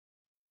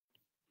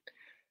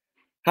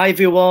Hi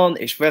everyone,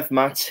 it's Rev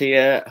Matt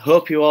here.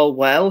 Hope you're all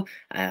well.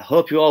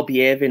 Hope you're all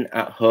behaving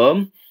at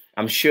home.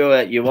 I'm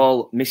sure you're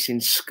all missing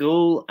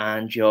school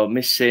and you're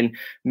missing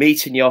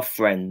meeting your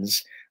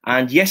friends.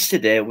 And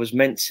yesterday was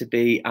meant to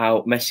be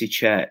our messy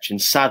church,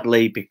 and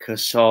sadly,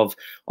 because of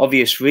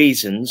obvious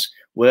reasons,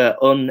 we're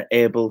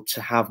unable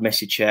to have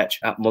messy church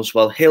at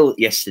Muswell Hill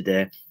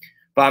yesterday.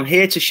 But I'm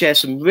here to share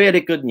some really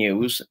good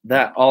news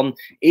that on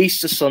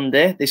Easter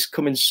Sunday, this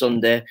coming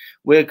Sunday,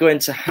 we're going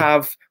to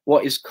have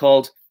what is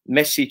called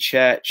Messy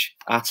Church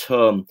at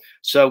Home.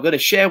 So I'm going to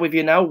share with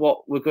you now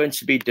what we're going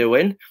to be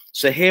doing.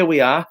 So here we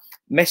are,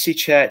 Messy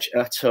Church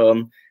at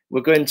Home.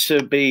 We're going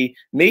to be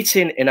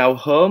meeting in our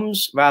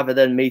homes rather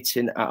than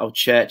meeting at our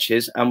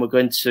churches, and we're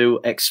going to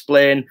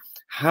explain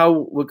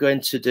how we're going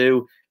to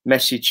do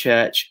Messy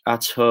Church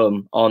at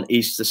Home on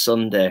Easter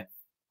Sunday.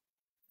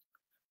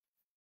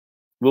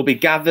 We'll be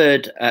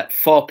gathered at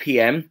 4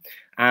 p.m.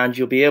 and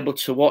you'll be able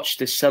to watch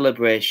this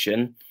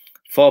celebration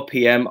 4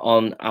 p.m.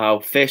 on our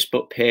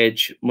Facebook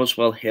page,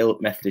 Muswell Hill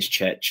Methodist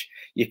Church.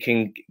 You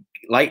can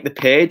like the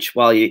page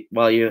while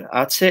you're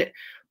at it,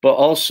 but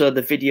also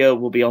the video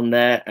will be on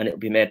there and it'll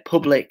be made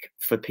public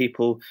for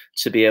people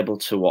to be able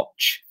to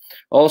watch.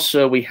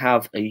 Also, we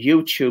have a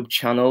YouTube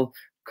channel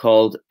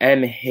called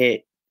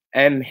MHMC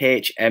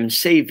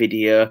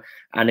Video,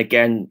 and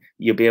again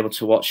you'll be able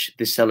to watch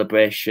the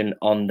celebration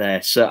on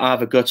there. So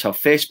either go to our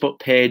Facebook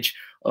page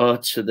or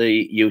to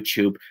the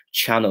YouTube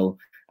channel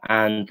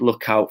and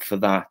look out for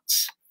that.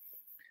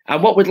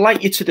 And what we'd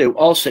like you to do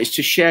also is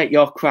to share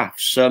your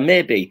crafts. So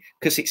maybe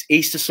because it's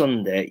Easter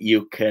Sunday,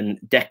 you can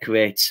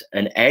decorate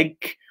an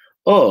egg,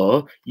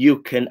 or you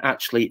can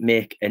actually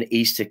make an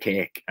Easter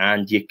cake,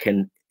 and you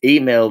can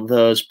email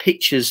those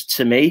pictures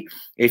to me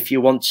if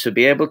you want to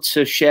be able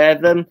to share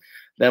them.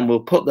 Then we'll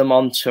put them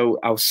onto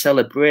our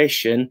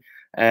celebration.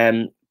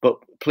 But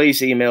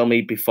please email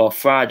me before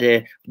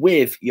Friday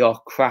with your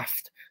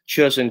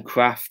chosen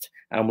craft,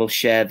 and we'll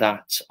share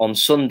that on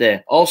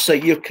Sunday. Also,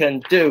 you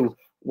can do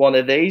one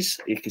of these.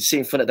 You can see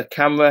in front of the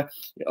camera.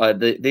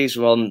 These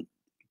are on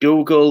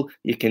Google.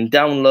 You can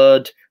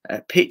download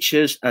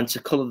pictures and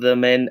to colour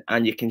them in,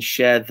 and you can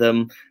share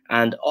them.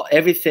 And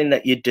everything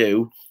that you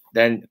do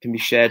then can be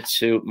shared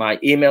to my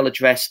email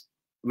address,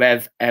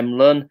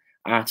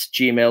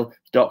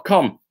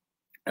 revmlun@gmail.com.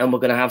 And we're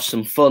going to have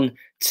some fun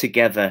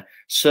together.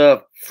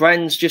 So,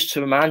 friends, just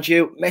to remind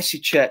you, Messy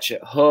Church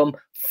at Home,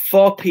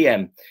 4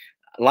 p.m.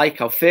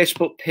 Like our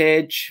Facebook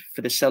page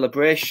for the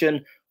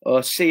celebration,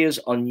 or see us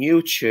on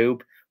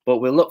YouTube. But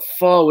we'll look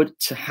forward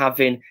to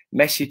having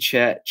Messy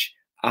Church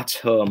at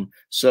Home.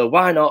 So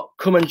why not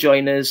come and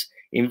join us,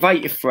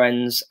 invite your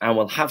friends, and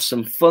we'll have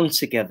some fun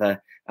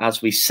together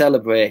as we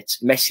celebrate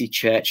Messy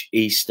Church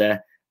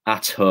Easter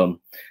at Home.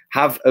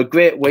 Have a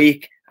great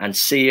week and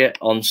see you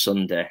on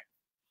Sunday.